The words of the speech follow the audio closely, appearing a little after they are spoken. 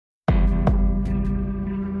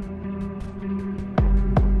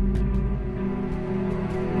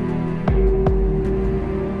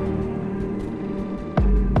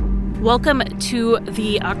Welcome to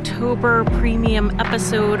the October premium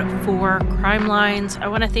episode for Crime Lines. I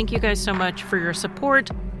want to thank you guys so much for your support,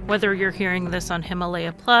 whether you're hearing this on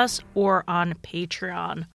Himalaya Plus or on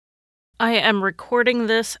Patreon. I am recording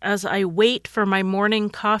this as I wait for my morning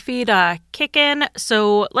coffee to kick in,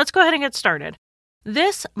 so let's go ahead and get started.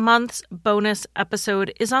 This month's bonus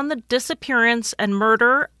episode is on the disappearance and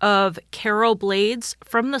murder of Carol Blades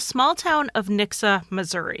from the small town of Nixa,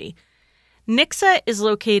 Missouri. Nixa is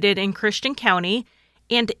located in Christian County,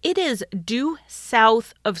 and it is due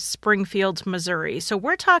south of Springfield, Missouri. So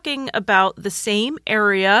we're talking about the same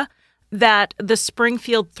area that the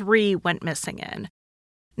Springfield 3 went missing in.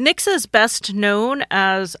 Nixa is best known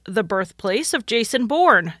as the birthplace of Jason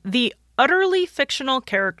Bourne, the utterly fictional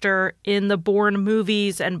character in the Bourne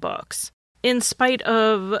movies and books. In spite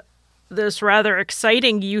of this rather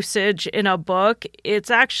exciting usage in a book,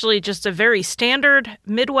 it's actually just a very standard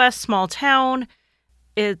Midwest small town.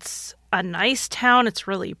 It's a nice town. It's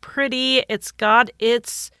really pretty. It's got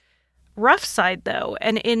its rough side, though.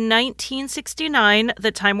 And in 1969,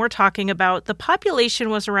 the time we're talking about, the population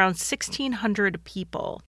was around 1,600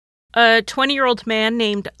 people. A 20-year-old man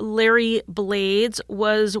named Larry Blades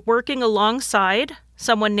was working alongside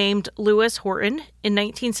someone named Lewis Horton in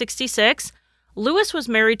 1966. Lewis was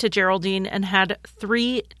married to Geraldine and had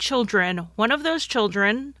 3 children. One of those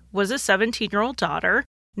children was a 17-year-old daughter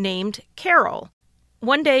named Carol.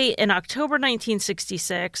 One day in October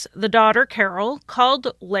 1966, the daughter, Carol,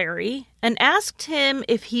 called Larry and asked him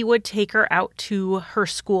if he would take her out to her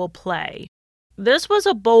school play. This was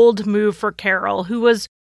a bold move for Carol, who was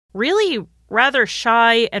really rather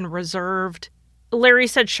shy and reserved. Larry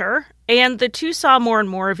said sure, and the two saw more and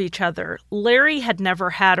more of each other. Larry had never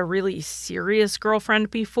had a really serious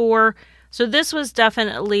girlfriend before, so this was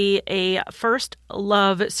definitely a first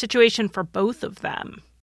love situation for both of them.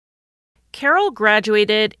 Carol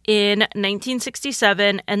graduated in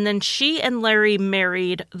 1967, and then she and Larry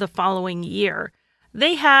married the following year.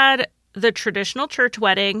 They had the traditional church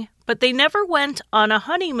wedding, but they never went on a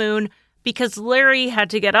honeymoon because Larry had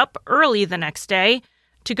to get up early the next day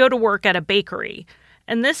to go to work at a bakery.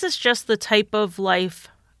 And this is just the type of life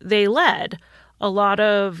they led. A lot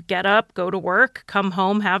of get up, go to work, come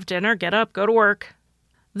home, have dinner, get up, go to work.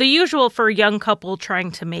 The usual for a young couple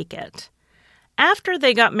trying to make it. After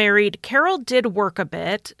they got married, Carol did work a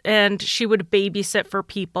bit, and she would babysit for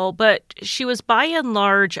people, but she was by and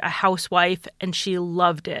large a housewife, and she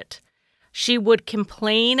loved it. She would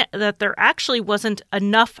complain that there actually wasn't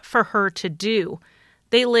enough for her to do.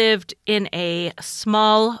 They lived in a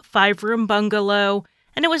small 5-room bungalow,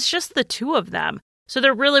 and it was just the two of them. So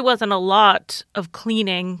there really wasn't a lot of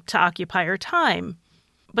cleaning to occupy her time.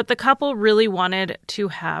 But the couple really wanted to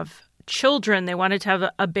have children. They wanted to have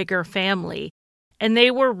a bigger family. And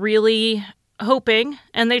they were really hoping,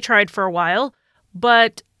 and they tried for a while,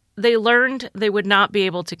 but they learned they would not be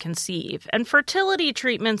able to conceive. And fertility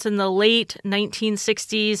treatments in the late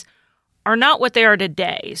 1960s are not what they are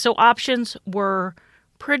today. So options were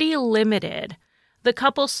pretty limited. The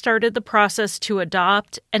couple started the process to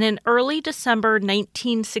adopt, and in early December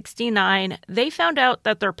 1969, they found out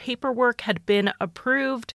that their paperwork had been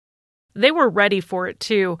approved. They were ready for it,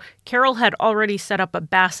 too. Carol had already set up a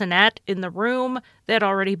bassinet in the room. They had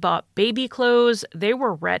already bought baby clothes. They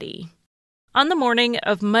were ready. On the morning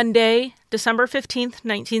of Monday, December 15th,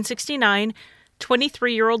 1969,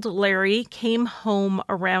 23-year-old Larry came home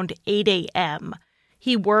around 8 a.m.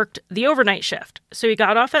 He worked the overnight shift, so he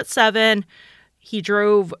got off at 7. He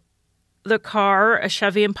drove the car, a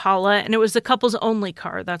Chevy Impala, and it was the couple's only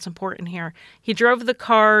car. That's important here. He drove the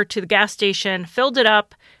car to the gas station, filled it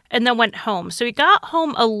up, and then went home. So he got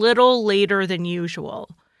home a little later than usual.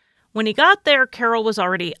 When he got there, Carol was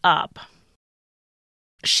already up.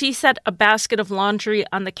 She set a basket of laundry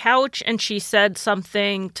on the couch, and she said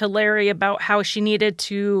something to Larry about how she needed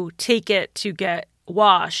to take it to get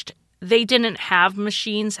washed. They didn't have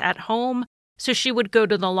machines at home, so she would go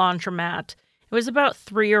to the laundromat. It was about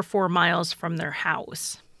 3 or 4 miles from their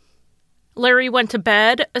house. Larry went to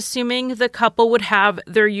bed, assuming the couple would have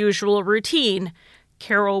their usual routine.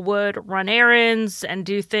 Carol would run errands and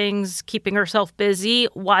do things, keeping herself busy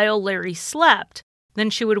while Larry slept. Then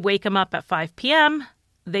she would wake him up at 5 p.m.,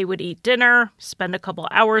 they would eat dinner, spend a couple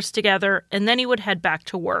hours together, and then he would head back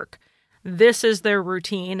to work. This is their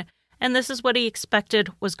routine, and this is what he expected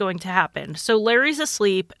was going to happen. So Larry's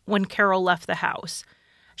asleep when Carol left the house.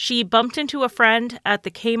 She bumped into a friend at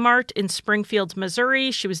the Kmart in Springfield,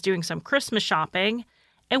 Missouri. She was doing some Christmas shopping,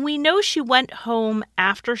 and we know she went home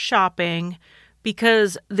after shopping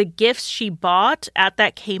because the gifts she bought at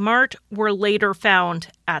that Kmart were later found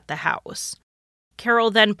at the house.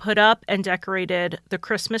 Carol then put up and decorated the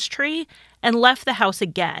Christmas tree and left the house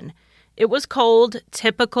again. It was cold,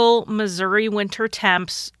 typical Missouri winter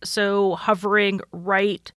temps, so hovering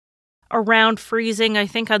right around freezing. I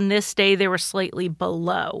think on this day they were slightly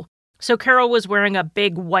below. So Carol was wearing a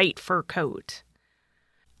big white fur coat.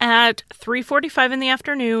 At 3:45 in the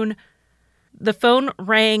afternoon, the phone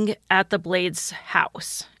rang at the Blades'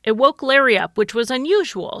 house. It woke Larry up, which was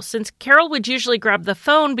unusual, since Carol would usually grab the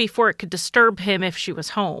phone before it could disturb him if she was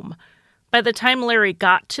home. By the time Larry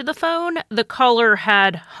got to the phone, the caller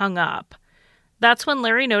had hung up. That's when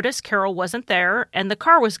Larry noticed Carol wasn't there and the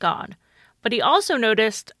car was gone. But he also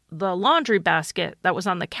noticed the laundry basket that was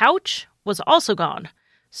on the couch was also gone.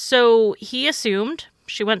 So he assumed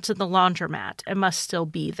she went to the laundromat and must still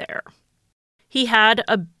be there. He had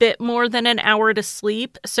a bit more than an hour to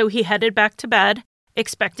sleep, so he headed back to bed,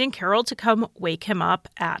 expecting Carol to come wake him up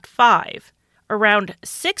at 5. Around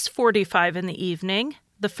 6:45 in the evening,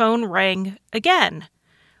 the phone rang again.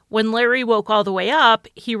 When Larry woke all the way up,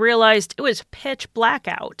 he realized it was pitch black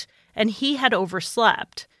out, and he had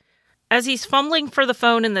overslept. As he's fumbling for the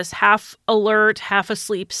phone in this half-alert,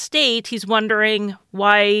 half-asleep state, he's wondering,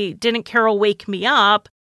 why didn't Carol wake me up?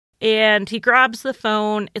 And he grabs the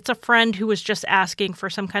phone. It's a friend who was just asking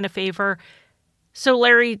for some kind of favor. So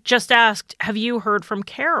Larry just asked, "Have you heard from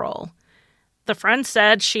Carol?" The friend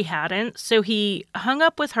said she hadn't, so he hung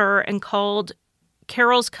up with her and called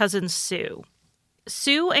Carol's cousin Sue.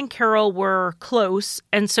 Sue and Carol were close,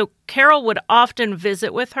 and so Carol would often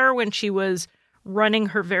visit with her when she was running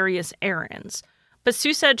her various errands. But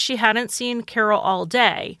Sue said she hadn't seen Carol all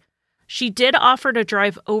day. She did offer to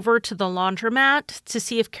drive over to the laundromat to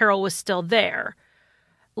see if Carol was still there.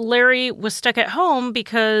 Larry was stuck at home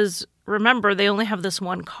because, remember, they only have this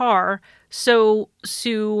one car, so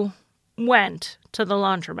Sue went to the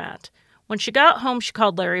laundromat. When she got home, she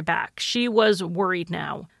called Larry back. She was worried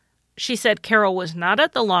now. She said Carol was not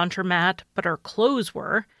at the laundromat, but her clothes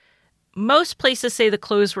were. Most places say the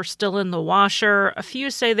clothes were still in the washer. A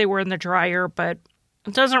few say they were in the dryer, but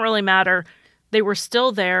it doesn't really matter. They were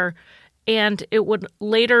still there, and it would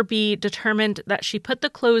later be determined that she put the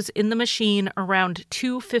clothes in the machine around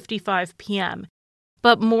 2:55 p.m.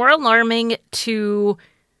 But more alarming to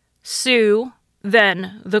Sue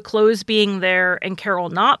than the clothes being there and Carol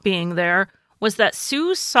not being there was that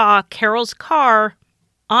Sue saw Carol's car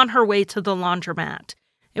on her way to the laundromat.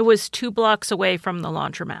 It was 2 blocks away from the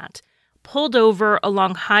laundromat, pulled over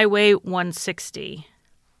along Highway 160.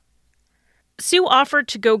 Sue offered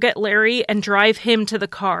to go get Larry and drive him to the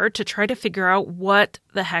car to try to figure out what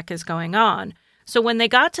the heck is going on. So when they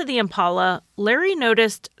got to the Impala, Larry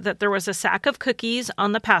noticed that there was a sack of cookies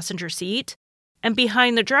on the passenger seat, and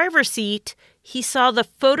behind the driver's seat, he saw the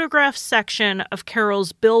photograph section of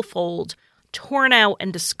Carol's billfold torn out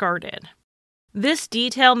and discarded. This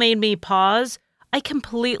detail made me pause. I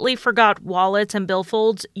completely forgot wallets and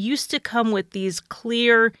billfolds used to come with these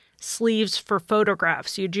clear sleeves for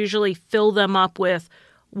photographs. You'd usually fill them up with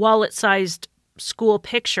wallet-sized school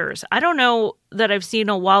pictures. I don't know that I've seen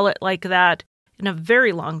a wallet like that in a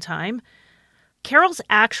very long time. Carol's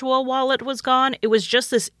actual wallet was gone. It was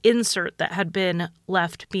just this insert that had been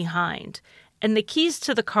left behind. And the keys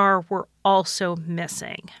to the car were also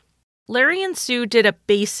missing. Larry and Sue did a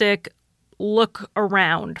basic look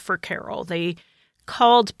around for Carol. They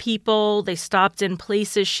called people. They stopped in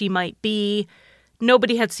places she might be.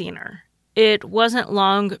 Nobody had seen her. It wasn't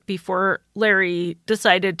long before Larry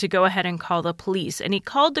decided to go ahead and call the police, and he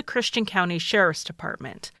called the Christian County Sheriff's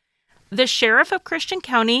Department. The sheriff of Christian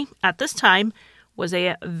County at this time was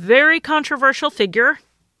a very controversial figure,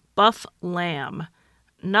 Buff Lamb.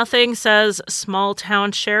 Nothing says small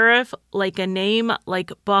town sheriff like a name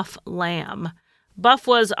like Buff Lamb. Buff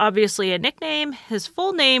was obviously a nickname. His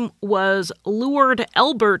full name was Lord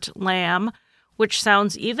Elbert Lamb, which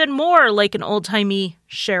sounds even more like an old-timey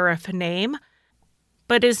sheriff name.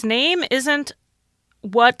 But his name isn't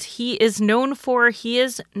what he is known for. He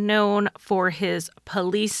is known for his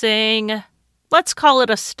policing. Let's call it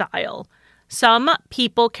a style. Some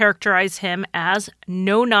people characterize him as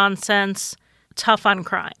no-nonsense, tough on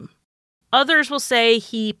crime. Others will say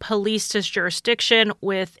he policed his jurisdiction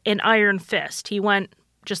with an iron fist. He went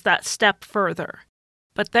just that step further.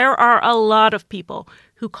 But there are a lot of people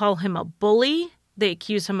who call him a bully. They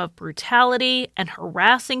accuse him of brutality and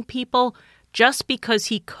harassing people just because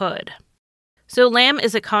he could. So Lamb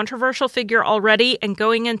is a controversial figure already, and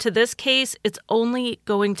going into this case, it's only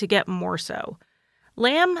going to get more so.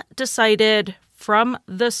 Lamb decided from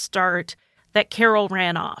the start that Carol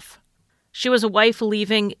ran off. She was a wife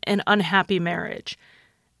leaving an unhappy marriage.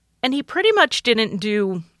 And he pretty much didn't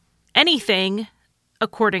do anything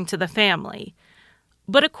according to the family.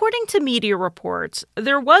 But according to media reports,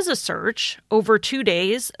 there was a search over 2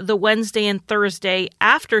 days, the Wednesday and Thursday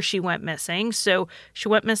after she went missing. So she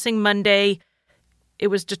went missing Monday. It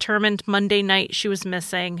was determined Monday night she was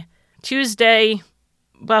missing. Tuesday,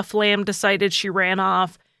 Buff Lamb decided she ran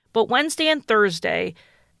off. But Wednesday and Thursday,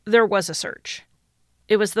 there was a search.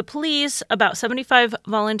 It was the police, about 75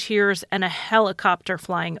 volunteers, and a helicopter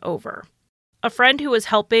flying over. A friend who was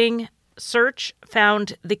helping search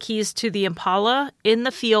found the keys to the Impala in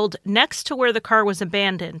the field next to where the car was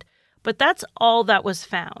abandoned, but that's all that was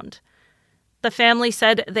found. The family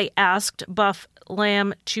said they asked Buff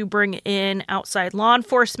Lamb to bring in outside law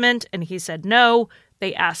enforcement, and he said no.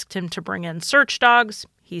 They asked him to bring in search dogs.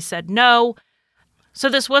 He said no. So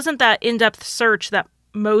this wasn't that in-depth search that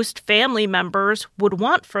most family members would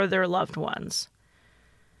want for their loved ones.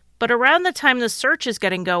 But around the time the search is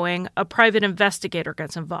getting going, a private investigator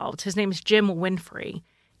gets involved. His name is Jim Winfrey.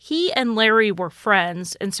 He and Larry were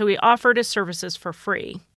friends, and so he offered his services for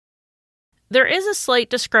free. There is a slight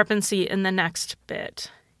discrepancy in the next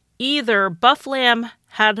bit. Either Buff Lamb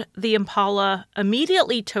had the Impala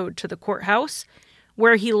immediately towed to the courthouse,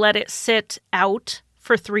 where he let it sit out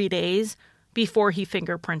for 3 days before he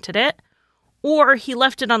fingerprinted it, or he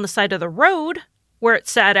left it on the side of the road where it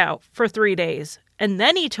sat out for 3 days, and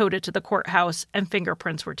then he towed it to the courthouse and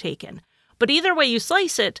fingerprints were taken. But either way you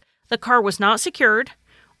slice it, the car was not secured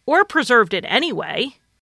or preserved in any way,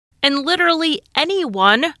 and literally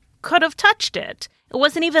anyone could have touched it. It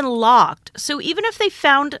wasn't even locked. So even if they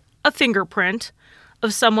found a fingerprint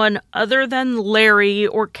of someone other than Larry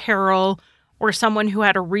or Carol or someone who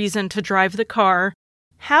had a reason to drive the car,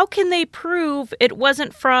 how can they prove it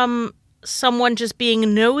wasn't from someone just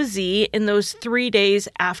being nosy in those 3 days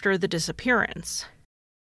after the disappearance?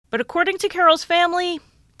 But according to Carol's family,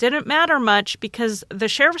 didn't matter much because the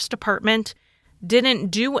sheriff's department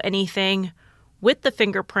didn't do anything with the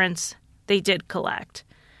fingerprints they did collect.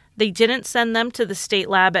 They didn't send them to the state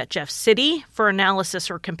lab at Jeff City for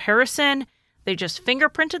analysis or comparison. They just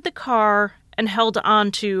fingerprinted the car and held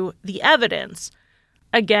on to the evidence.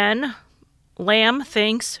 Again, Lamb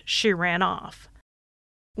thinks she ran off.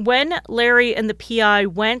 When Larry and the PI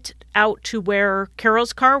went out to where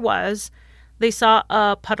Carol's car was, they saw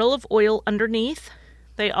a puddle of oil underneath.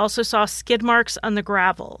 They also saw skid marks on the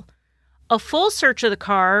gravel. A full search of the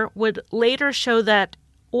car would later show that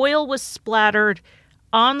oil was splattered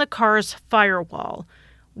on the car's firewall,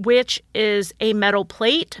 which is a metal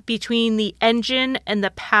plate between the engine and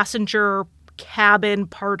the passenger cabin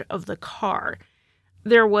part of the car.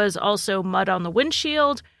 There was also mud on the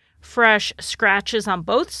windshield, fresh scratches on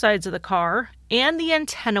both sides of the car, and the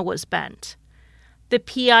antenna was bent. The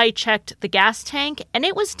PI checked the gas tank, and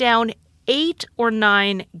it was down 8 or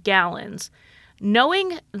 9 gallons.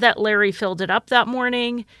 Knowing that Larry filled it up that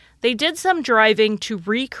morning, they did some driving to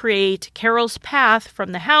recreate Carol's path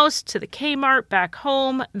from the house to the Kmart, back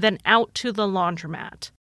home, then out to the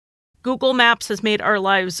laundromat. Google Maps has made our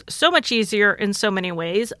lives so much easier in so many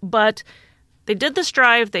ways, but they did this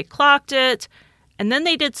drive, they clocked it, and then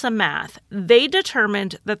they did some math. They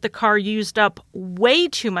determined that the car used up way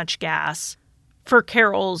too much gas for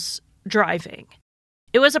Carol's driving.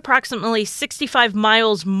 It was approximately 65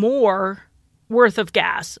 miles more worth of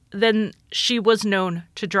gas than she was known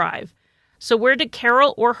to drive. So where did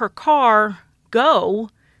Carol or her car go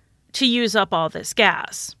to use up all this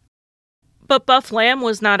gas? But Buff Lamb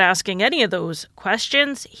was not asking any of those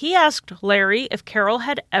questions. He asked Larry if Carol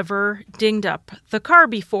had ever dinged up the car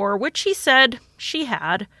before, which he said she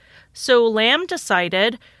had. So Lamb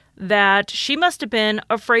decided that she must have been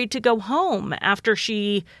afraid to go home after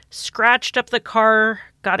she scratched up the car,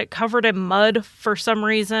 got it covered in mud for some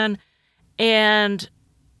reason, and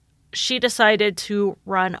she decided to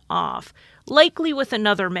run off, likely with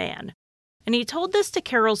another man. And he told this to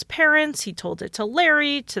Carol's parents, he told it to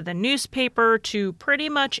Larry, to the newspaper, to pretty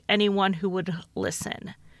much anyone who would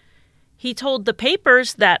listen. He told the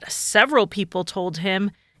papers that several people told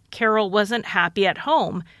him Carol wasn't happy at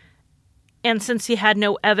home, and since he had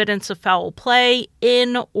no evidence of foul play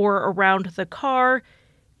in or around the car,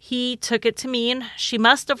 he took it to mean she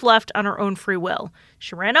must have left on her own free will.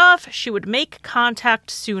 She ran off, she would make contact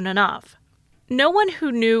soon enough. No one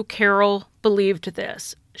who knew Carol believed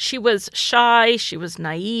this. She was shy, she was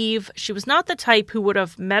naive, she was not the type who would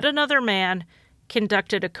have met another man,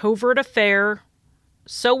 conducted a covert affair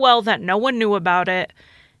so well that no one knew about it,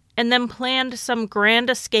 and then planned some grand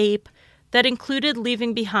escape that included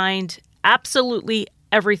leaving behind absolutely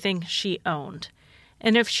everything she owned.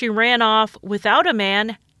 And if she ran off without a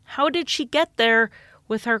man, how did she get there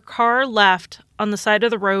with her car left on the side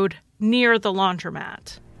of the road near the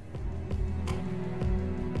laundromat?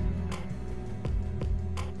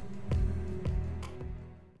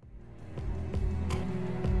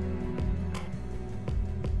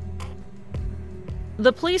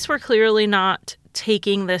 The police were clearly not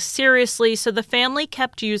taking this seriously, so the family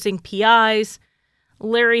kept using PIs.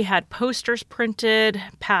 Larry had posters printed,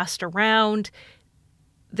 passed around.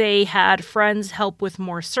 They had friends help with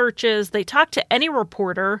more searches. They talked to any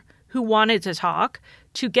reporter who wanted to talk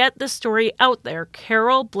to get the story out there.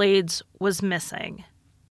 Carol Blades was missing.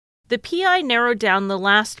 The PI narrowed down the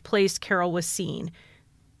last place Carol was seen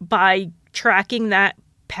by tracking that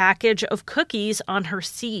package of cookies on her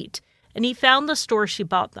seat, and he found the store she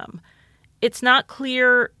bought them. It's not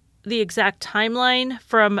clear the exact timeline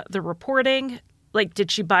from the reporting. Like,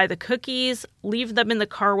 did she buy the cookies, leave them in the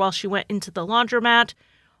car while she went into the laundromat,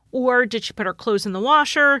 or did she put her clothes in the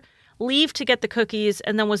washer, leave to get the cookies,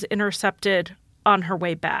 and then was intercepted on her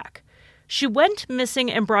way back? She went missing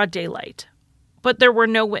in broad daylight, but there were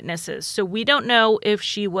no witnesses, so we don't know if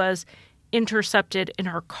she was intercepted in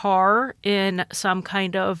her car in some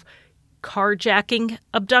kind of carjacking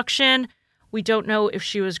abduction. We don't know if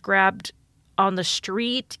she was grabbed on the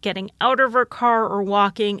street, getting out of her car or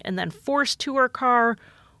walking and then forced to her car,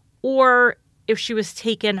 or if she was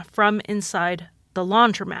taken from inside the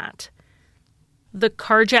laundromat. The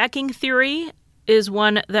carjacking theory is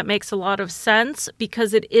one that makes a lot of sense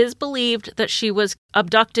because it is believed that she was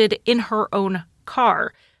abducted in her own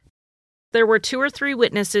car. There were 2 or 3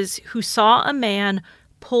 witnesses who saw a man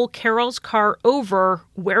pull Carol's car over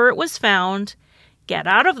where it was found, get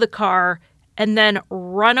out of the car, and then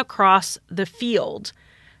run across the field.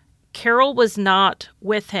 Carol was not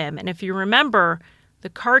with him, and if you remember, the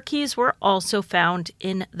car keys were also found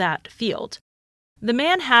in that field. The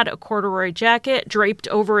man had a corduroy jacket draped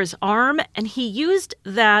over his arm, and he used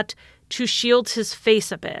that to shield his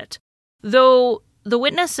face a bit. Though the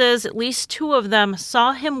witnesses, at least 2 of them,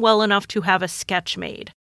 saw him well enough to have a sketch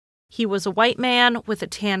made. He was a white man with a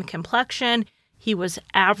tan complexion. He was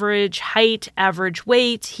average height, average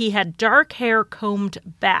weight. He had dark hair combed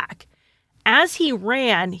back. As he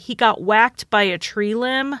ran, he got whacked by a tree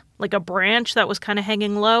limb, like a branch that was kind of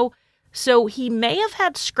hanging low. So he may have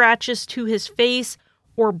had scratches to his face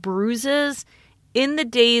or bruises in the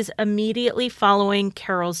days immediately following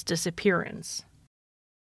Carol's disappearance.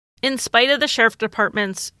 In spite of the sheriff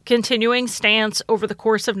department's continuing stance over the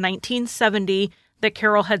course of 1970 that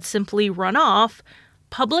Carol had simply run off,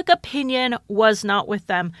 public opinion was not with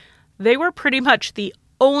them. They were pretty much the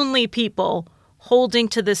only people holding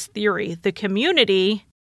to this theory. The community,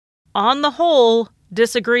 on the whole,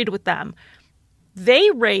 disagreed with them.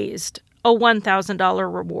 They raised a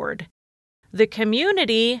 $1,000 reward. The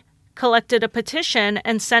community collected a petition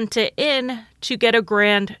and sent it in to get a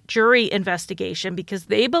grand jury investigation because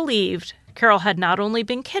they believed Carol had not only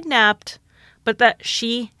been kidnapped, but that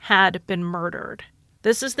she had been murdered.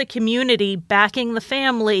 This is the community backing the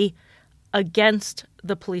family against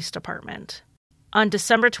the police department. On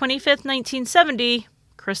December 25th, 1970,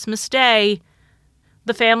 Christmas Day,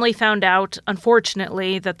 the family found out,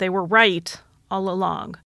 unfortunately, that they were right all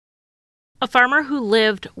along. A farmer who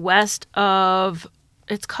lived west of,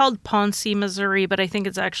 it's called Ponce, Missouri, but I think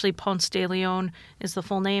it's actually Ponce de Leon is the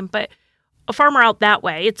full name, but a farmer out that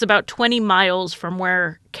way, it's about 20 miles from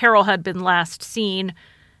where Carol had been last seen.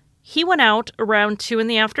 He went out around 2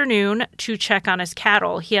 p.m. to check on his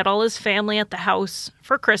cattle. He had all his family at the house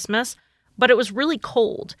for Christmas, but it was really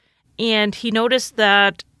cold, and he noticed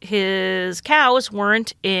that his cows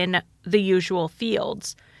weren't in the usual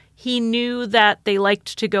fields. He knew that they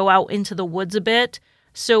liked to go out into the woods a bit,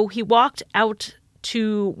 so he walked out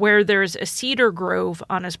to where there's a cedar grove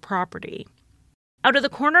on his property. Out of the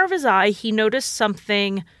corner of his eye, he noticed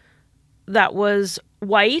something that was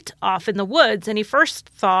white off in the woods, and he first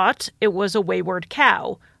thought it was a wayward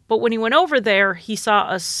cow. But when he went over there, he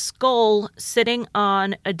saw a skull sitting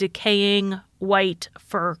on a decaying white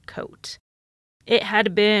fur coat. It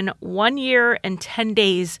had been 1 year and 10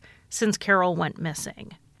 days since Carol went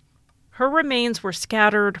missing. Her remains were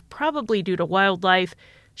scattered, probably due to wildlife.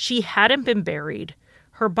 She hadn't been buried.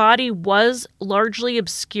 Her body was largely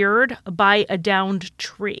obscured by a downed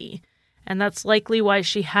tree, and that's likely why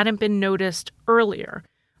she hadn't been noticed earlier.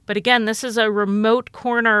 But again, this is a remote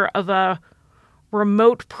corner of a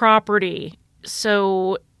remote property,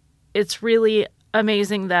 so it's really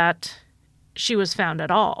amazing that she was found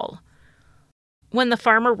at all. When the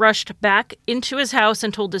farmer rushed back into his house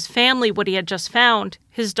and told his family what he had just found,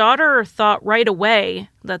 his daughter thought right away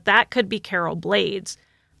that that could be Carol Blades.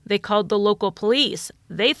 They called the local police.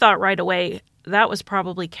 They thought right away that was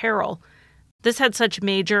probably Carol. This had such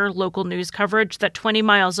major local news coverage that 20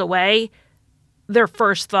 miles away, their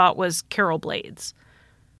first thought was Carol Blades.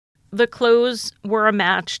 The clothes were a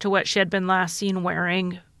match to what she had been last seen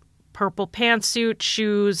wearing: purple pantsuit,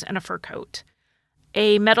 shoes, and a fur coat.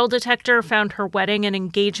 A metal detector found her wedding and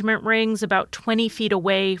engagement rings about 20 feet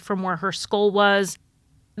away from where her skull was.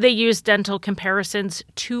 They used dental comparisons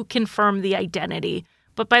to confirm the identity,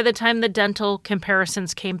 but by the time the dental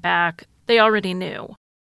comparisons came back, they already knew.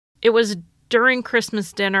 It was during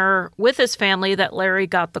Christmas dinner with his family that Larry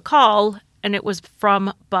got the call, and it was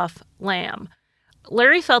from Buff Lamb.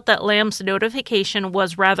 Larry felt that Lamb's notification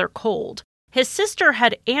was rather cold. His sister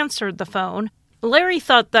had answered the phone. Larry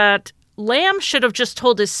thought that Lamb should have just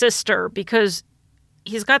told his sister because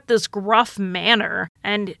he's got this gruff manner,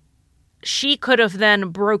 and she could have then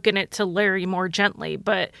broken it to Larry more gently.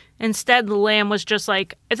 But instead, Lamb was just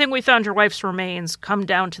like, I think we found your wife's remains. Come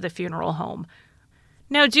down to the funeral home.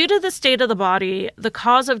 Now, due to the state of the body, the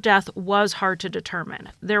cause of death was hard to determine.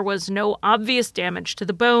 There was no obvious damage to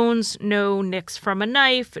the bones, no nicks from a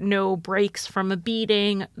knife, no breaks from a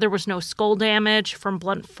beating. There was no skull damage from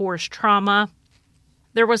blunt force trauma.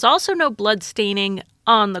 There was also no blood staining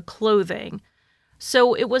on the clothing,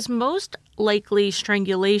 so it was most likely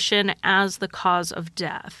strangulation as the cause of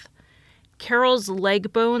death. Carol's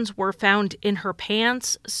leg bones were found in her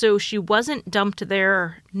pants, so she wasn't dumped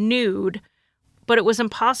there nude, but it was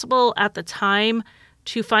impossible at the time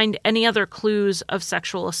to find any other clues of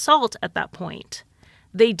sexual assault at that point.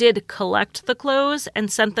 They did collect the clothes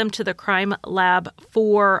and sent them to the crime lab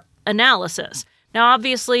for analysis. Now,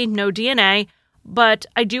 obviously, no DNA, but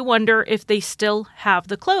I do wonder if they still have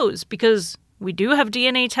the clothes, because we do have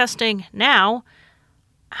DNA testing now.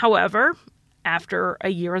 However, after a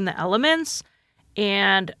year in the elements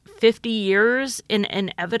and 50 years in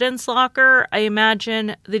an evidence locker, I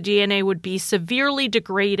imagine the DNA would be severely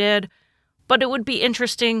degraded, but it would be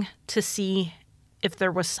interesting to see if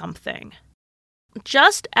there was something.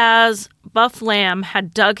 Just as Buff Lamb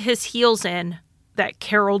had dug his heels in that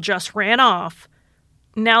Carol just ran off,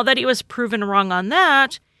 now that he was proven wrong on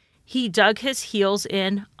that, he dug his heels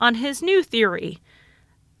in on his new theory,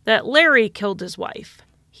 that Larry killed his wife.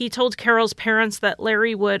 He told Carol's parents that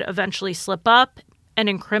Larry would eventually slip up and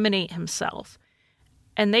incriminate himself,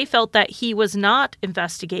 and they felt that he was not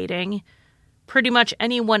investigating pretty much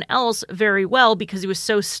anyone else very well because he was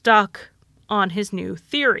so stuck on his new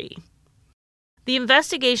theory. The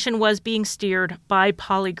investigation was being steered by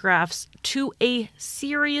polygraphs to a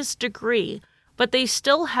serious degree, but they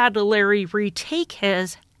still had Larry retake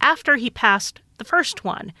his after he passed the first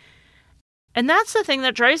one. And that's the thing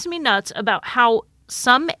that drives me nuts about how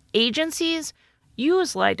some agencies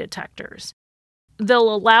use lie detectors.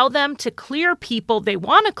 They'll allow them to clear people they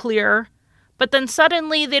want to clear, but then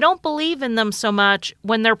suddenly they don't believe in them so much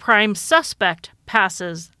when their prime suspect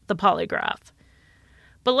passes the polygraph.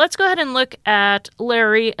 But let's go ahead and look at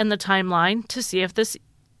Larry and the timeline to see if this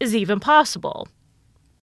is even possible.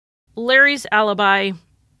 Larry's alibi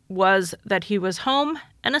was that he was home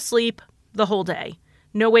and asleep the whole day.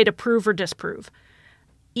 No way to prove or disprove.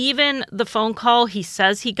 Even the phone call he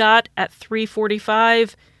says he got at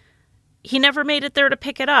 3:45, he never made it there to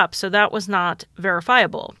pick it up, so that was not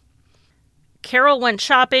verifiable. Carol went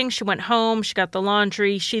shopping, she went home, she got the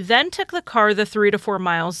laundry. She then took the car the 3 to 4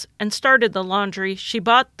 miles and started the laundry. She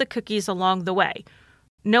bought the cookies along the way.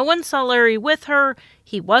 No one saw Larry with her.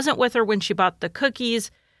 He wasn't with her when she bought the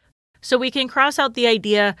cookies. So we can cross out the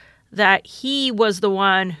idea that he was the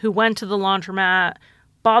one who went to the laundromat,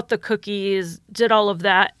 bought the cookies, did all of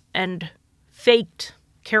that, and faked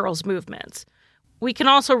Carol's movements. We can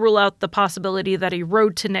also rule out the possibility that he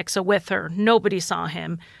rode to Nixa with her. Nobody saw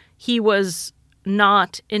him. He was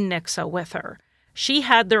not in Nixa with her. She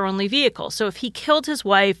had their only vehicle. So if he killed his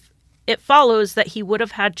wife, it follows that he would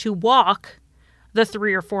have had to walk the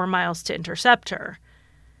 3 or 4 miles to intercept her.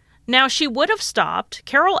 Now, she would have stopped.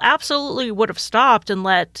 Carol absolutely would have stopped and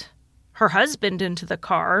let her husband into the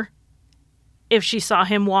car if she saw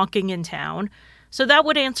him walking in town. So that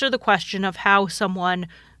would answer the question of how someone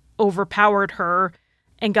overpowered her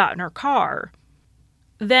and got in her car.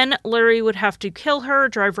 Then Larry would have to kill her,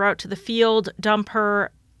 drive her out to the field, dump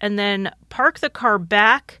her, and then park the car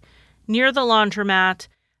back near the laundromat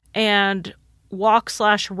and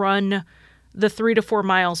walk/run the 3 to 4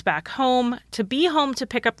 miles back home to be home to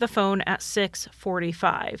pick up the phone at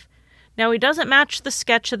 6:45. Now, he doesn't match the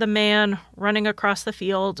sketch of the man running across the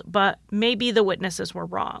field, but maybe the witnesses were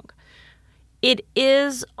wrong. It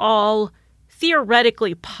is all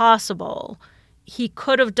theoretically possible. He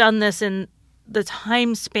could have done this in the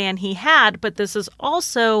time span he had, but this is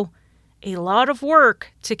also a lot of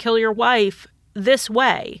work to kill your wife this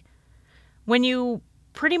way when you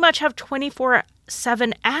pretty much have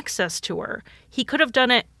 24/7 access to her. He could have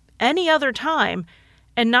done it any other time,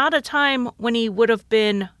 and not a time when he would have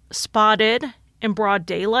been spotted in broad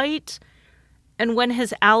daylight and when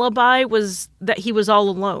his alibi was that he was all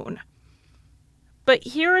alone. But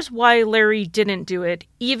here's why Larry didn't do it,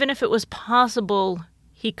 even if it was possible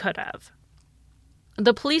he could have.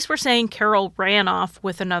 The police were saying Carol ran off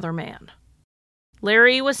with another man.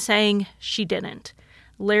 Larry was saying she didn't.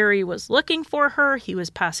 Larry was looking for her. He was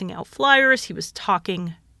passing out flyers. He was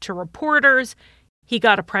talking to reporters. He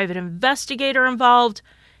got a private investigator involved.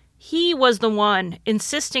 He was the one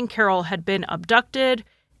insisting Carol had been abducted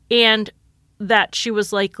and that she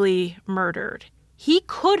was likely murdered. He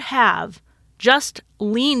could have just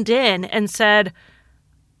leaned in and said,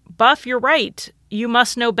 Buff, you're right. You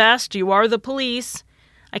must know best. You are the police.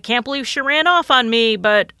 I can't believe she ran off on me,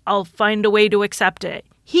 but I'll find a way to accept it.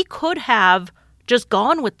 He could have just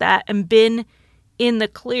gone with that and been in the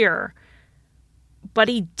clear. But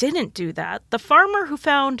he didn't do that. The farmer who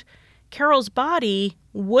found Carol's body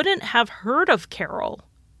wouldn't have heard of Carol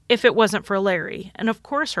if it wasn't for Larry, and of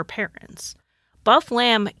course her parents. Buff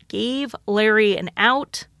Lamb gave Larry an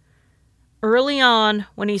out early on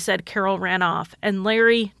when he said Carol ran off, and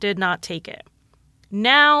Larry did not take it.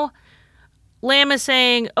 Now, Lamb is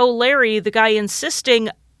saying, oh, Larry, the guy insisting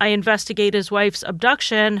I investigate his wife's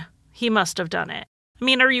abduction, he must have done it. I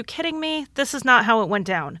mean, are you kidding me? This is not how it went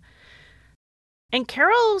down. And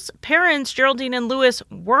Carol's parents, Geraldine and Louis,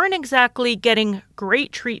 weren't exactly getting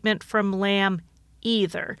great treatment from Lamb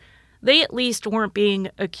either. They at least weren't being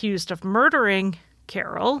accused of murdering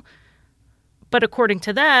Carol, but according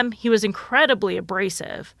to them, he was incredibly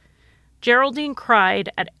abrasive. Geraldine cried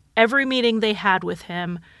at every meeting they had with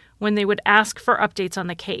him when they would ask for updates on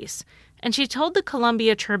the case. And she told the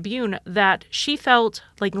Columbia Tribune that she felt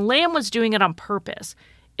like Lamb was doing it on purpose.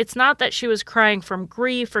 It's not that she was crying from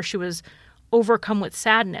grief or she was overcome with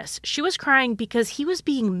sadness. She was crying because he was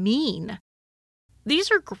being mean.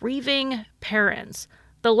 These are grieving parents.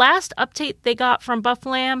 The last update they got from Buff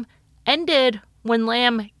Lamb ended when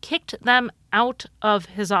Lamb kicked them out of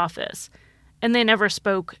his office, and they never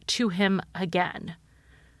spoke to him again.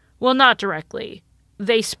 Well, not directly.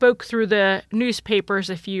 They spoke through the newspapers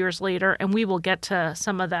a few years later, and we will get to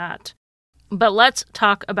some of that. But let's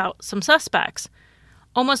talk about some suspects.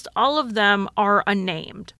 Almost all of them are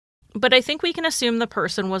unnamed, but I think we can assume the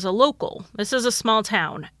person was a local. This is a small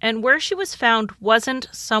town, and where she was found wasn't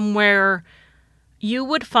somewhere you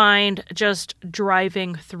would find just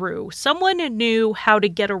driving through. Someone knew how to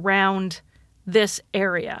get around this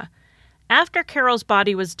area. After Carol's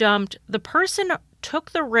body was dumped, the person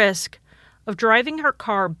took the risk of driving her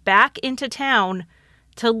car back into town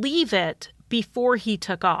to leave it before he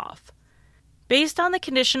took off. Based on the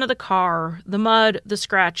condition of the car, the mud, the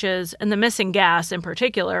scratches, and the missing gas in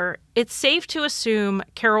particular, it's safe to assume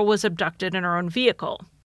Carol was abducted in her own vehicle.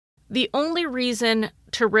 The only reason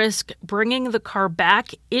to risk bringing the car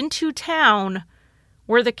back into town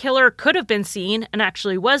where the killer could have been seen and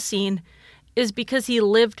actually was seen is because he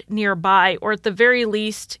lived nearby, or at the very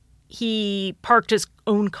least, he parked his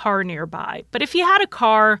own car nearby. But if he had a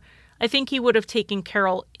car, I think he would have taken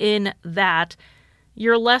Carol in that.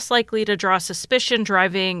 You're less likely to draw suspicion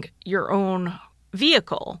driving your own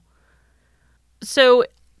vehicle. So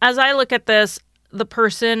as I look at this, the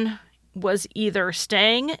person was either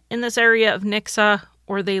staying in this area of Nixa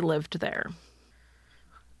or they lived there.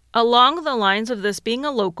 Along the lines of this being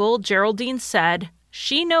a local, Geraldine said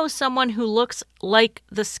she knows someone who looks like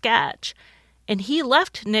the sketch, and he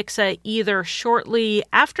left Nixa either shortly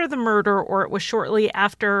after the murder or it was shortly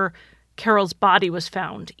after Carol's body was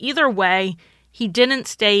found. Either way, he didn't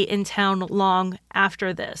stay in town long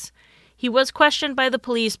after this. He was questioned by the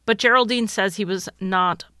police, but Geraldine says he was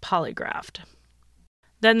not polygraphed.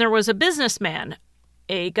 Then there was a businessman,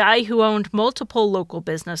 a guy who owned multiple local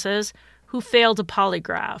businesses, who failed a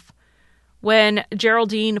polygraph. When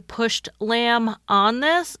Geraldine pushed Lamb on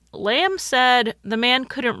this, Lamb said the man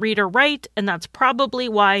couldn't read or write, and that's probably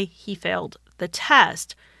why he failed the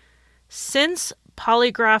test. Since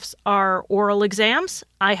polygraphs are oral exams,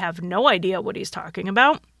 I have no idea what he's talking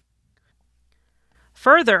about.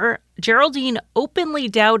 Further, Geraldine openly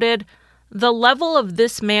doubted the level of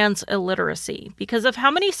this man's illiteracy because of how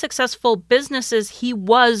many successful businesses he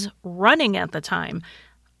was running at the time.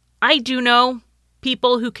 I do know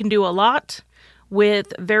people who can do a lot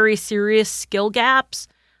with very serious skill gaps,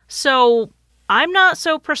 so I'm not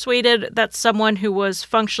so persuaded that someone who was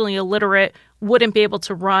functionally illiterate wouldn't be able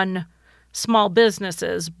to run small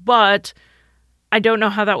businesses, but I don't know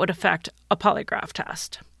how that would affect a polygraph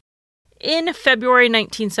test. In February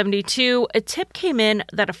 1972, a tip came in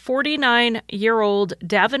that a 49-year-old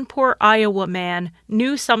Davenport, Iowa man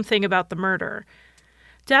knew something about the murder.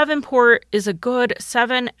 Davenport is a good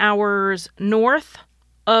 7 hours north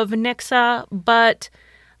of Nixa, but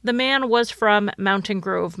The man was from Mountain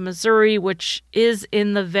Grove, Missouri, which is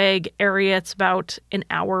in the vague area. It's about an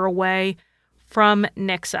hour away from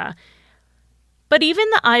Nixa. But even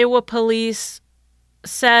the Iowa police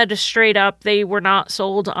said straight up they were not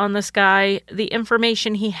sold on this guy. The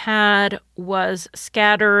information he had was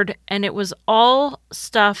scattered, and it was all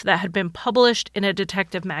stuff that had been published in a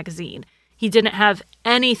detective magazine. He didn't have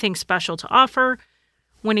anything special to offer.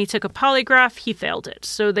 When he took a polygraph, he failed it.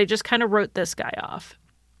 So they just kind of wrote this guy off.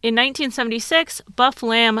 In 1976, Buff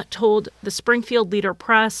Lamb told the Springfield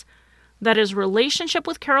Leader-Press that his relationship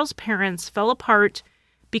with Carol's parents fell apart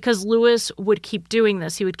because Lewis would keep doing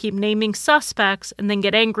this. He would keep naming suspects and then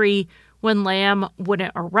get angry when Lamb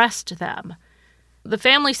wouldn't arrest them. The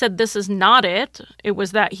family said this is not it. It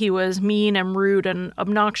was that he was mean and rude and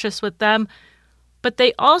obnoxious with them. But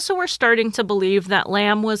they also were starting to believe that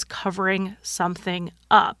Lamb was covering something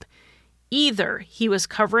up. Either he was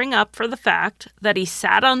covering up for the fact that he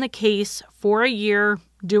sat on the case for a year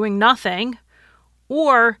doing nothing,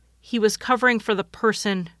 or he was covering for the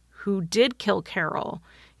person who did kill Carol.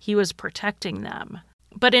 He was protecting them.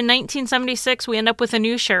 But in 1976, we end up with a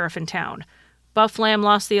new sheriff in town. Buff Lamb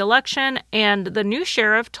lost the election, and the new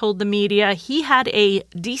sheriff told the media he had a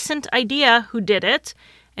decent idea who did it,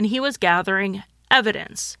 and he was gathering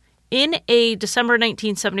evidence. In a December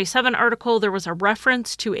 1977 article, there was a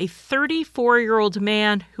reference to a 34-year-old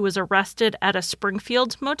man who was arrested at a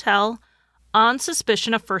Springfield motel on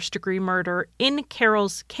suspicion of first-degree murder in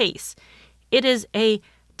Carol's case. It is a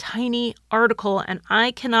tiny article, and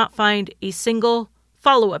I cannot find a single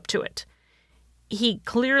follow-up to it. He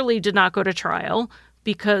clearly did not go to trial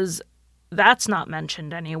because that's not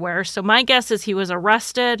mentioned anywhere. So my guess is he was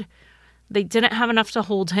arrested, they didn't have enough to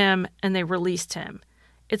hold him, and they released him.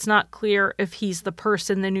 It's not clear if he's the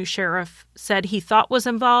person the new sheriff said he thought was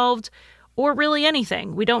involved or really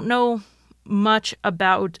anything. We don't know much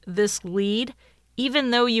about this lead,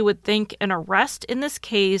 even though you would think an arrest in this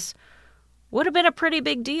case would have been a pretty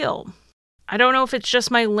big deal. I don't know if it's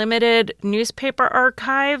just my limited newspaper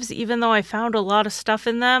archives, even though I found a lot of stuff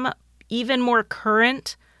in them. Even more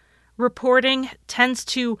current reporting tends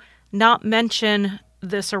to not mention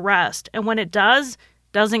this arrest. And when it does,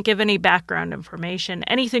 doesn't give any background information,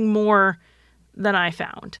 anything more than I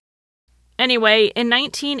found. Anyway, in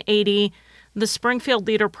 1980, the Springfield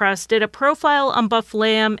Leader-Press did a profile on Buff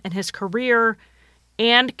Lamb and his career,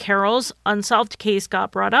 and Carol's unsolved case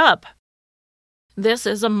got brought up. This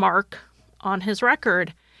is a mark on his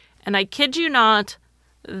record. And I kid you not,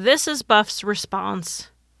 this is Buff's response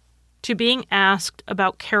to being asked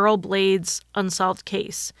about Carol Blade's unsolved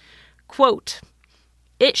case. Quote,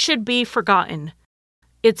 "It should be forgotten.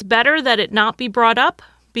 It's better that it not be brought up,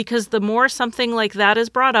 because the more something like that is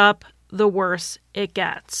brought up, the worse it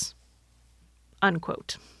gets."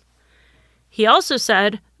 Unquote. He also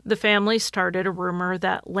said the family started a rumor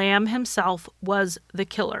that Lamb himself was the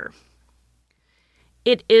killer.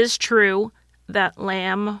 It is true that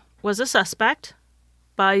Lamb was a suspect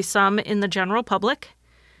by some in the general public.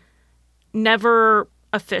 Never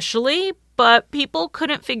officially, but people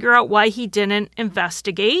couldn't figure out why he didn't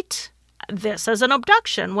investigate this as an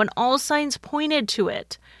abduction when all signs pointed to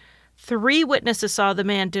it. 3 witnesses saw the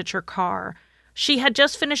man ditch her car. She had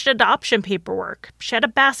just finished adoption paperwork. She had a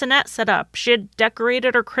bassinet set up. She had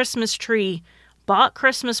decorated her Christmas tree, bought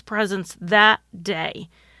Christmas presents that day.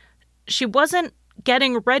 She wasn't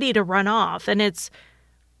getting ready to run off, and it's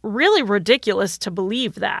really ridiculous to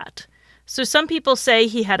believe that. So some people say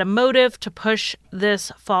he had a motive to push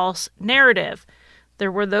this false narrative.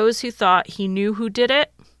 There were those who thought he knew who did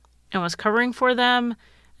it and was covering for them,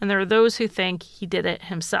 and there are those who think he did it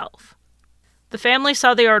himself. The family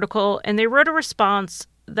saw the article, and they wrote a response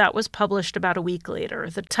that was published about a week later.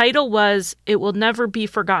 The title was, "It Will Never Be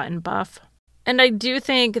Forgotten, Buff." And I do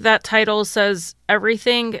think that title says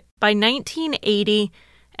everything. By 1980,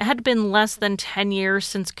 it had been less than 10 years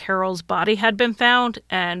since Carol's body had been found,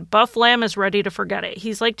 and Buff Lamb is ready to forget it.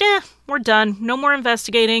 He's like, we're done. No more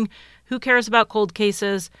investigating. Who cares about cold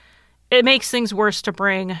cases? It makes things worse to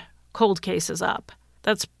bring cold cases up.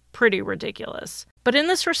 That's pretty ridiculous. But in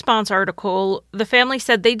this response article, the family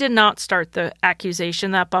said they did not start the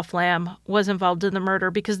accusation that Buff Lamb was involved in the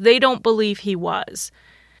murder because they don't believe he was.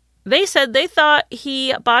 They said they thought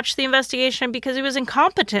he botched the investigation because he was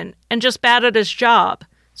incompetent and just bad at his job.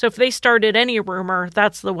 So if they started any rumor,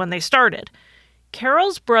 that's the one they started.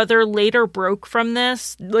 Carol's brother later broke from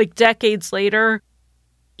this, decades later.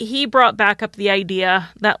 He brought back up the idea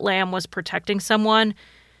that Lamb was protecting someone.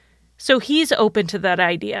 So he's open to that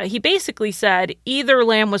idea. He basically said either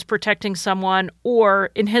Lamb was protecting someone or,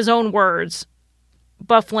 in his own words,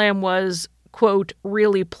 Buff Lamb was, quote,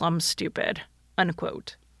 really plumb stupid,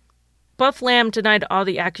 unquote. Buff Lamb denied all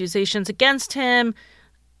the accusations against him,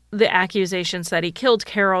 the accusations that he killed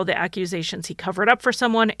Carol, the accusations he covered up for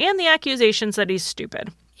someone, and the accusations that he's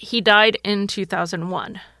stupid. He died in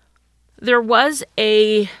 2001. There was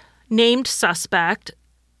a named suspect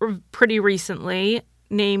pretty recently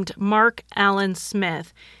named Mark Allen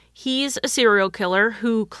Smith. He's a serial killer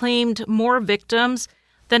who claimed more victims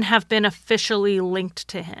than have been officially linked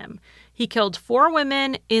to him. He killed 4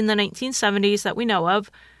 women in the 1970s that we know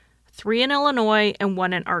of, 3 in Illinois and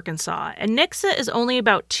 1 in Arkansas. And Nixa is only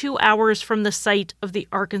about 2 hours from the site of the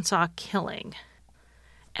Arkansas killing.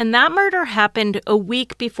 And that murder happened a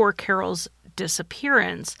week before Carol's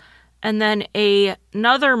disappearance. And then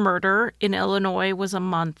another murder in Illinois was a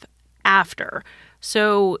month after.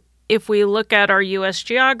 So if we look at our U.S.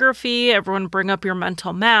 geography, everyone bring up your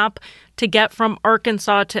mental map. To get from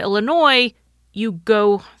Arkansas to Illinois, you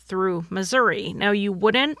go through Missouri. Now, you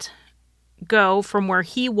wouldn't go from where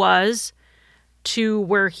he was to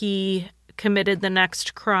where he committed the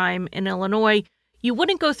next crime in Illinois. You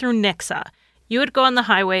wouldn't go through Nixa. You would go on the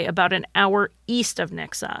highway about an hour east of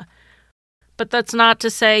Nixa. But that's not to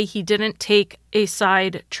say he didn't take a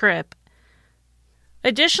side trip.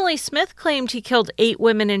 Additionally, Smith claimed he killed 8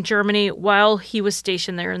 women in Germany while he was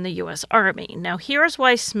stationed there in the U.S. Army. Now, here's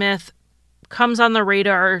why Smith comes on the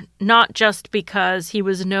radar, not just because he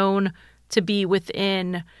was known to be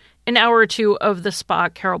within an hour or two of the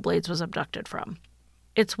spot Carol Blades was abducted from.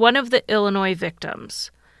 It's one of the Illinois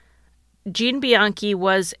victims. Jean Bianchi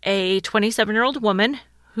was a 27-year-old woman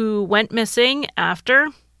who went missing after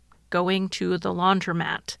going to the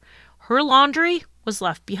laundromat. Her laundry was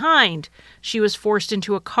left behind. She was forced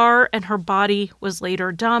into a car and her body was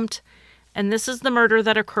later dumped. And this is the murder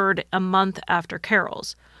that occurred a month after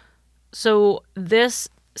Carol's. So this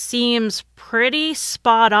seems pretty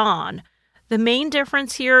spot on. The main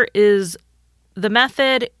difference here is the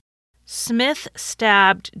method. Smith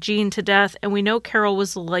stabbed Jean to death, and we know Carol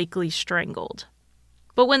was likely strangled.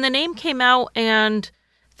 But when the name came out and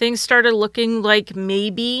things started looking like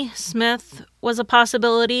maybe Smith was a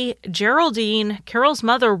possibility, Geraldine, Carol's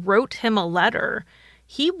mother, wrote him a letter.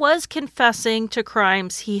 He was confessing to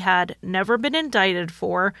crimes he had never been indicted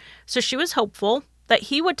for, so she was hopeful that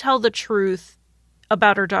he would tell the truth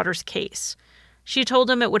about her daughter's case. She told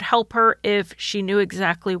him it would help her if she knew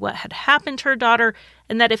exactly what had happened to her daughter,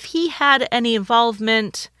 and that if he had any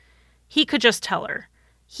involvement, he could just tell her.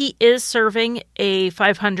 He is serving a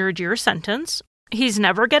 500-year sentence. He's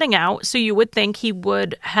never getting out, so you would think he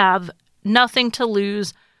would have nothing to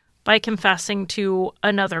lose by confessing to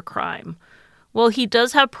another crime. Well, he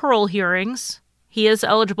does have parole hearings. He is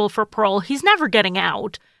eligible for parole. He's never getting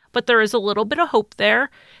out, but there is a little bit of hope there.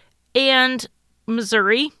 And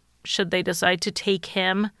Missouri, should they decide to take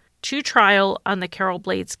him to trial on the Carol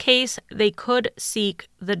Blades case, they could seek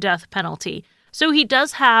the death penalty. So he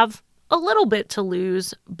does have a little bit to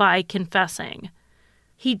lose by confessing.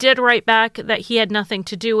 He did write back that he had nothing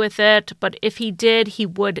to do with it, but if he did, he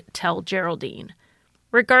would tell Geraldine.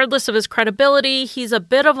 Regardless of his credibility, he's a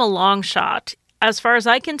bit of a long shot. As far as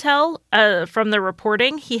I can tell from the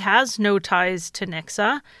reporting, he has no ties to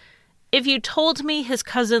Nixa. If you told me his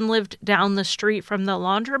cousin lived down the street from the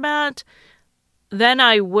laundromat, then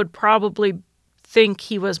I would probably think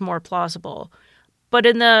he was more plausible. But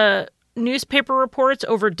in the newspaper reports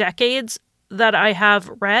over decades that I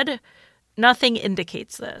have read, nothing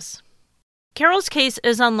indicates this. Carol's case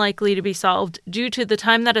is unlikely to be solved due to the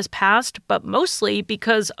time that has passed, but mostly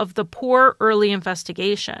because of the poor early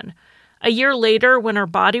investigation. A year later, when her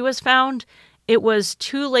body was found, it was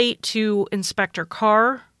too late to inspect her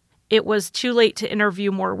car. It was too late to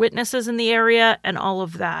interview more witnesses in the area and all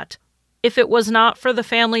of that. If it was not for the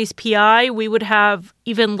family's PI, we would have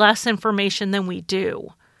even less information than we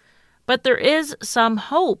do. But there is some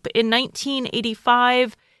hope. In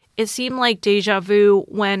 1985, it seemed like deja vu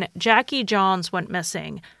when Jackie Johns went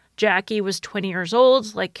missing. Jackie was 20 years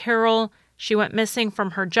old, like Carol. She went missing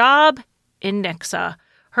from her job in Nixa.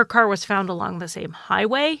 Her car was found along the same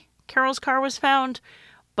highway Carol's car was found.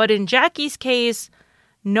 But in Jackie's case,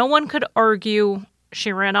 no one could argue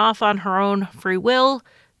she ran off on her own free will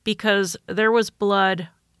because there was blood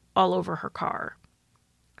all over her car.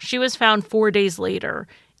 She was found 4 days later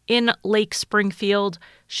in Lake Springfield.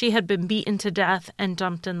 She had been beaten to death and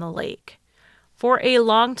dumped in the lake. For a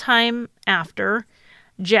long time after,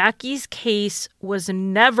 Jackie's case was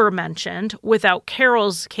never mentioned without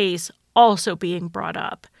Carol's case also being brought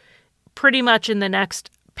up, pretty much in the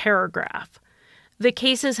next paragraph. The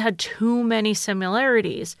cases had too many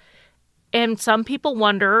similarities, and some people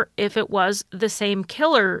wonder if it was the same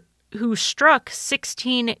killer who struck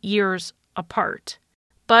 16 years apart.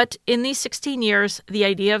 But in these 16 years, the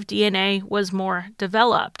idea of DNA was more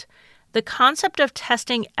developed. The concept of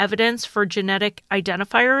testing evidence for genetic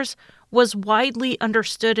identifiers was widely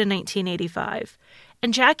understood in 1985.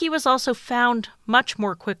 And Jackie was also found much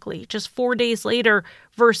more quickly, just 4 days later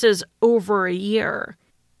versus over a year.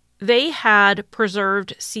 They had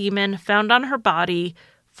preserved semen found on her body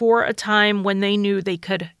for a time when they knew they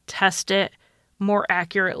could test it more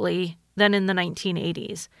accurately than in the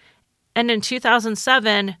 1980s. And in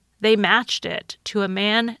 2007, they matched it to a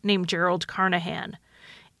man named Gerald Carnahan.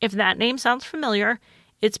 If that name sounds familiar,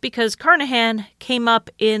 it's because Carnahan came up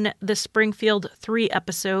in the Springfield 3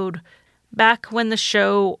 episode back when the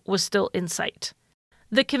show was still in sight.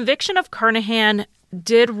 The conviction of Carnahan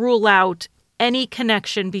did rule out any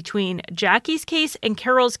connection between Jackie's case and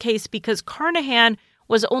Carol's case because Carnahan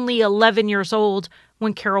was only 11 years old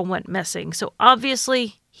when Carol went missing, so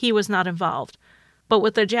obviously he was not involved. But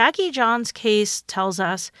what the Jackie Johns case tells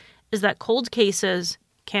us is that cold cases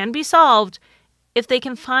can be solved if they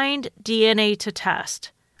can find DNA to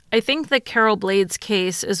test. I think the Carol Blades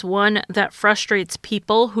case is one that frustrates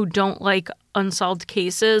people who don't like unsolved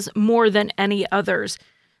cases more than any others,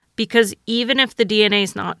 because even if the DNA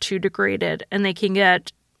is not too degraded and they can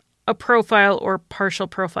get a profile or partial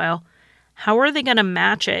profile, how are they going to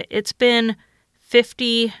match it? It's been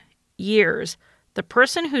 50 years. The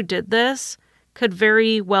person who did this could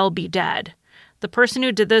very well be dead. The person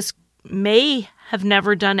who did this may have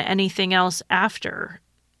never done anything else after.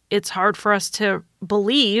 It's hard for us to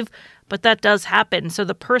believe, but that does happen. So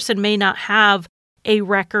the person may not have a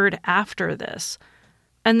record after this.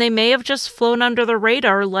 And they may have just flown under the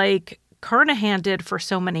radar like Carnahan did for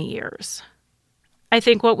so many years. I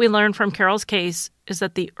think what we learned from Carol's case is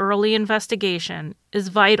that the early investigation is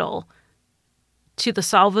vital to the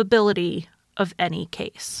solvability of any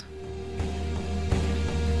case.